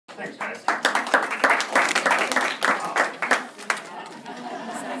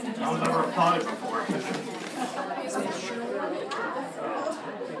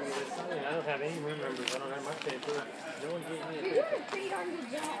a pretty darn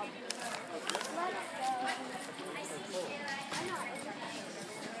good job.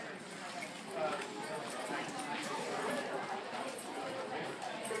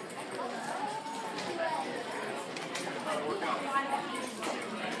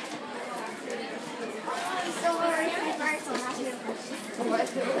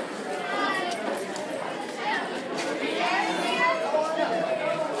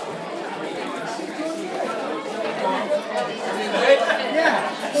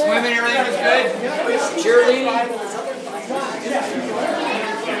 Swimming, everything was good? Cheerleading?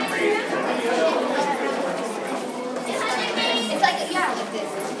 It's like, yeah, like this.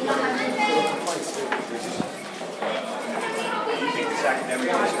 You think this academic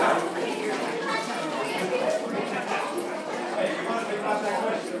is good?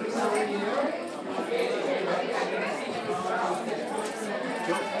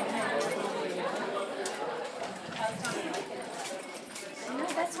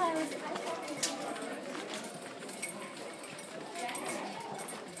 That's why I was.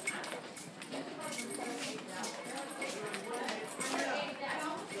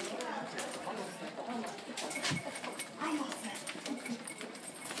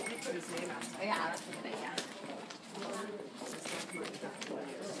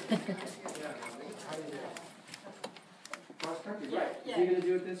 Right. Is he going to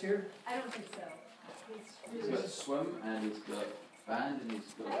do it this year? I don't think so. He's got swim and he's got band and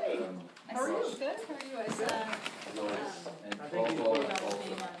he's got How are you? cross, Good. How are you? Lois and I think he's volleyball booked. also.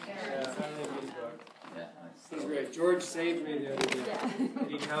 Yeah, I think he's booked. Yeah, That's great. George saved me the other day. Yeah. Did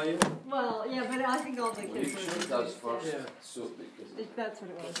he tell you? Well, yeah, but I think all the Well, you kids should were. does first Yeah. soup because That's what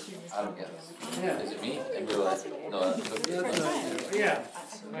it was. She was I don't talking get about. Yeah. Is it me? And we were like, no, that's That's good. not, yeah,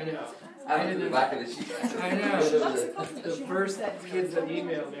 I know. I went to the back of the sheet. I know. The first kids that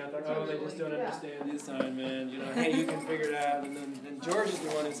emailed me, I thought, oh, they just don't understand the assignment. You know, hey, you can figure it out. And then George is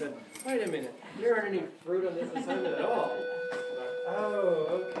the one who said, wait a minute, there aren't any fruit on this assignment at all. I'm like,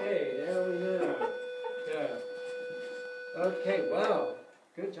 oh, okay, now we know. Yeah. Okay, wow.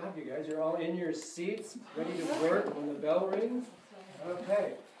 Good job, you guys. You're all in your seats, ready to work when the bell rings.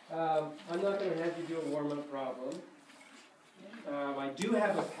 Okay. I'm not going to have you do a warm-up problem. I do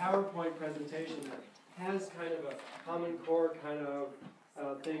have a PowerPoint presentation that has kind of a Common Core kind of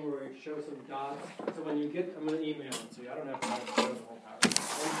thing where it shows some dots. So when you get, I'm going to email it to you. I don't have to show the whole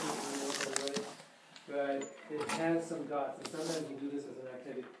PowerPoint. But it has some dots. And sometimes you do this as an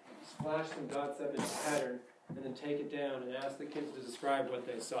activity. Splash some dots up in a pattern and then take it down and ask the kids to describe what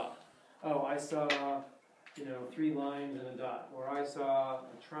they saw. Oh, I saw, 3 lines and a dot. Or I saw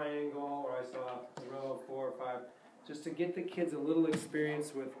a triangle, or I saw a row of 4 or 5. Just to get the kids a little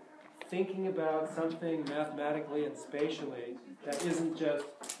experience with thinking about something mathematically and spatially that isn't just,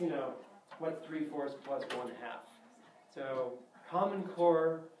 what's 3/4 plus 1/2. So Common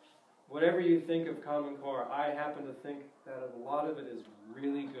Core, whatever you think of Common Core, I happen to think that a lot of it is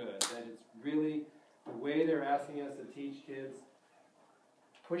really good. That it's really, the way they're asking us to teach kids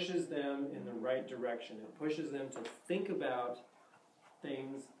pushes them in the right direction. It pushes them to think about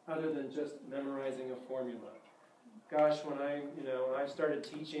things other than just memorizing a formula. Gosh, when I started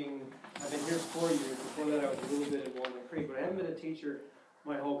teaching, I've been here 4 years. Before that, I was a little bit in Walnut Creek, but I haven't been a teacher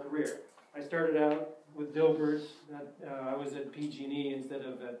my whole career. I started out with Dilbert. I was at PG&E instead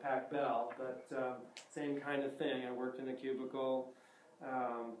of at Pac Bell, but same kind of thing. I worked in a cubicle.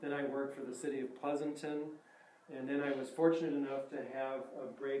 Then I worked for the city of Pleasanton, and then I was fortunate enough to have a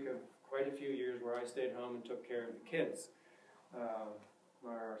break of quite a few years where I stayed home and took care of the kids.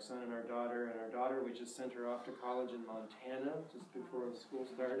 Our son and our daughter, we just sent her off to college in Montana just before school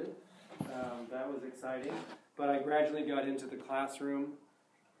started. That was exciting. But I gradually got into the classroom,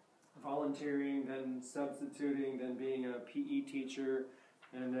 volunteering, then substituting, then being a PE teacher,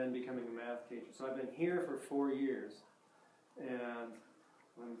 and then becoming a math teacher. So I've been here for 4 years. And,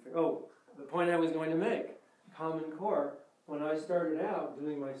 the point I was going to make, Common Core, when I started out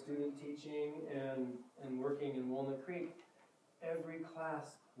doing my student teaching and working in Walnut Creek, every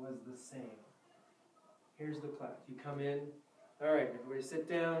class was the same. Here's the class. You come in. All right, everybody sit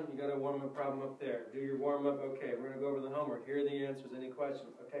down. You got a warm-up problem up there. Do your warm-up. Okay, we're going to go over the homework. Here are the answers. Any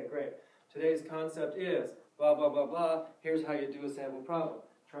questions? Okay, great. Today's concept is blah, blah, blah, blah. Here's how you do a sample problem.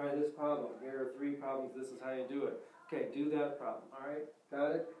 Try this problem. Here are 3 problems. This is how you do it. Okay, do that problem. All right,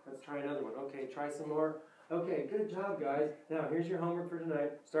 got it? Let's try another one. Okay, try some more. Okay, good job, guys. Now, here's your homework for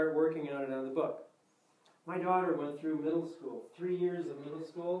tonight. Start working on it out of the book. My daughter went through middle school, 3 years of middle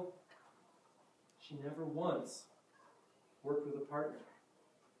school. She never once worked with a partner.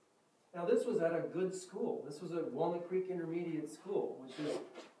 Now, this was at a good school. This was at Walnut Creek Intermediate School, which is,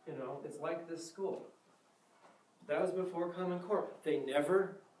 it's like this school. That was before Common Core. They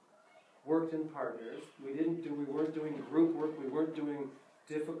never worked in partners. We weren't doing group work. We weren't doing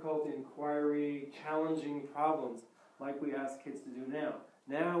difficult inquiry, challenging problems like we ask kids to do now.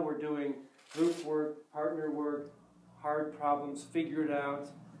 Now we're doing group work, partner work, hard problems, figure it out,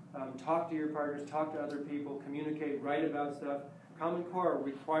 talk to your partners, talk to other people, communicate, write about stuff. Common Core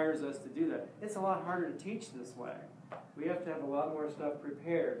requires us to do that. It's a lot harder to teach this way. We have to have a lot more stuff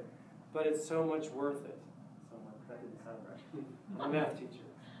prepared, but it's so much worth it. That didn't sound right. I'm a math teacher.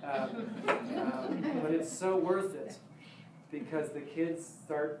 But it's so worth it because the kids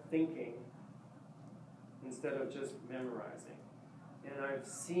start thinking instead of just memorizing. And I've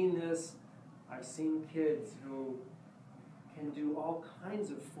seen this. I've seen kids who can do all kinds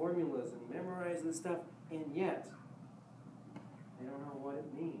of formulas and memorize this stuff, and yet they don't know what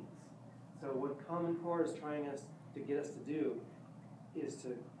it means. So what Common Core is trying to get us to do is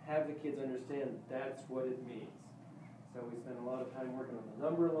to have the kids understand that's what it means. So we spend a lot of time working on the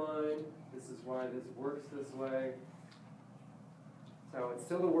number line. This is why this works this way. So it's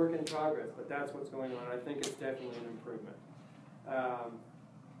still a work in progress, but that's what's going on. I think it's definitely an improvement.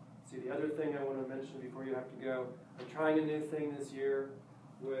 See, the other thing I want to mention before you have to go, I'm trying a new thing this year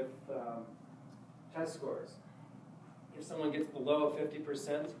with test scores. If someone gets below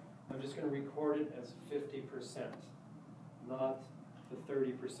 50%, I'm just going to record it as 50%, not the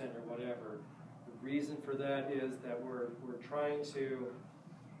 30% or whatever. The reason for that is that we're trying to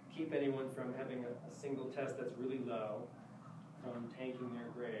keep anyone from having a single test that's really low from tanking their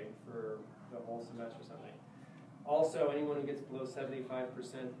grade for the whole semester or something. Also, anyone who gets below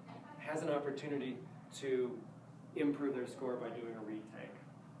 75% has an opportunity to improve their score by doing a retake.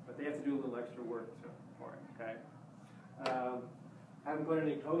 But they have to do a little extra work for it, okay? I haven't put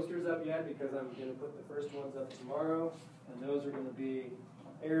any posters up yet because I'm going to put the first ones up tomorrow, and those are going to be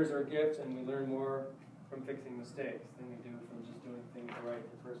errors are gifts, and we learn more from fixing mistakes than we do from just doing things right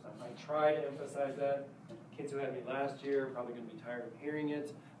the first time. I try to emphasize that. Kids who had me last year are probably going to be tired of hearing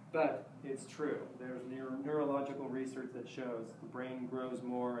it, but it's true. There's neurological research that shows the brain grows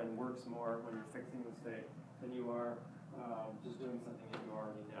more and works more when you're fixing a mistake than you are just doing something that you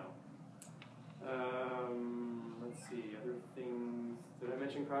already know. Let's see, other things. Did I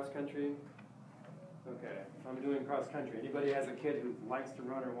mention cross country? Okay, if I'm doing cross country, anybody has a kid who likes to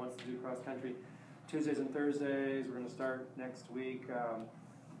run or wants to do cross country, Tuesdays and Thursdays, we're going to start next week.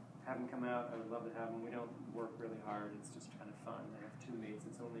 Have them come out. I would love to have them. We don't work really hard. It's just kind of fun. They have 2 meets.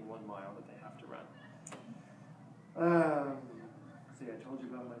 It's only 1 mile that they have to run. See, I told you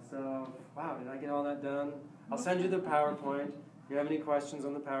about myself. Wow, did I get all that done? I'll send you the PowerPoint. If you have any questions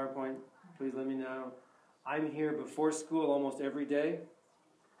on the PowerPoint, please let me know. I'm here before school almost every day.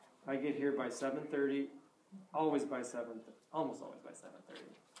 I get here by 7:30, almost always by 7:30.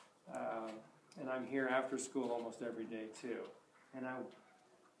 And I'm here after school almost every day too. And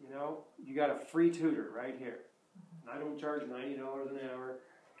you got a free tutor right here. And I don't charge $90 an hour.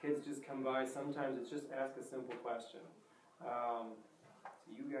 Kids just come by. Sometimes it's just ask a simple question. So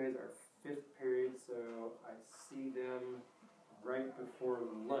you guys are 5th period, so I see them right before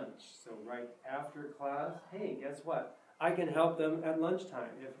lunch. So right after class, hey, guess what? I can help them at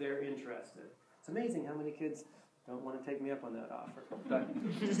lunchtime if they're interested. It's amazing how many kids don't want to take me up on that offer. But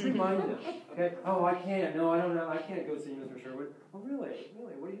just remind them, okay? Oh, I can't. No, I don't know. I can't go see Mr. Sherwood. Oh, really?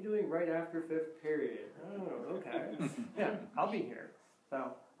 Really? What are you doing right after 5th period? Oh, okay. Yeah, I'll be here.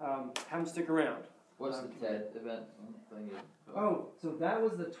 So have them stick around. What's the TED event thing? Oh, so that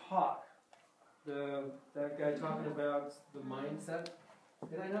was the talk. That guy talking about the mindset.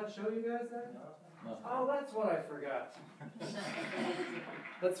 Did I not show you guys that? No. Oh, that's what I forgot.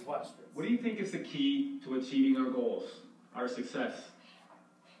 Let's watch this. What do you think is the key to achieving our goals, our success?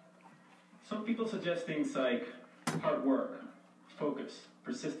 Some people suggest things like hard work, focus,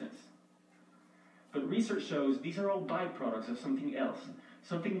 persistence. But research shows these are all byproducts of something else,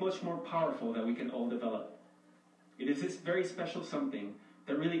 something much more powerful that we can all develop. It is this very special something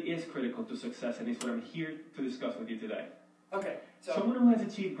that really is critical to success, and is what I'm here to discuss with you today. Okay, so Someone who has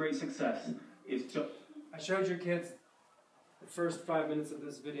achieved great success is I showed your kids the first 5 minutes of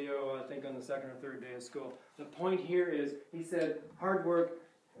this video, I think on the 2nd or 3rd day of school. The point here is, he said, hard work,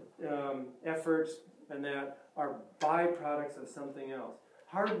 effort, and that are byproducts of something else.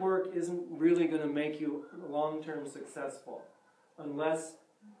 Hard work isn't really going to make you long-term successful unless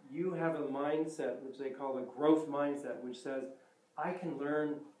you have a mindset, which they call a growth mindset, which says, I can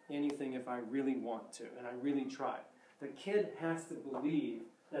learn anything if I really want to, and I really try. The kid has to believe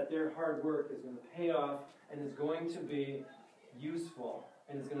that their hard work is going to pay off and is going to be useful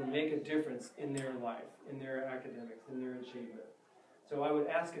and is going to make a difference in their life, in their academics, in their achievement. So I would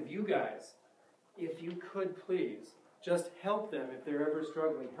ask of you guys, if you could please, just help them if they're ever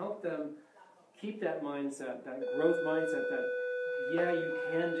struggling. Help them keep that mindset, that growth mindset that, yeah, you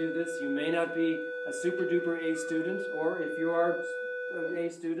can do this. You may not be a super duper A student, or if you are an A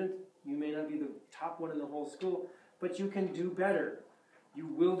student, you may not be the top one in the whole school, but you can do better. You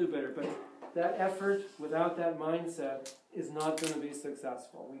will do better. But that effort without that mindset is not going to be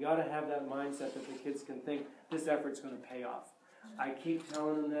successful. We got to have that mindset that the kids can think this effort's going to pay off. I keep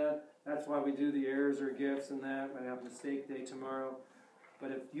telling them that. That's why we do the errors or gifts and that. I have mistake day tomorrow.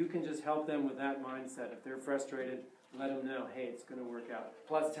 But if you can just help them with that mindset, if they're frustrated, let them know, hey, it's going to work out.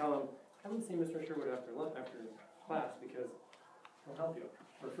 Plus tell them, come and see Mr. Sherwood after class because he'll help you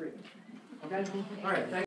for free. Okay? All right. Thanks.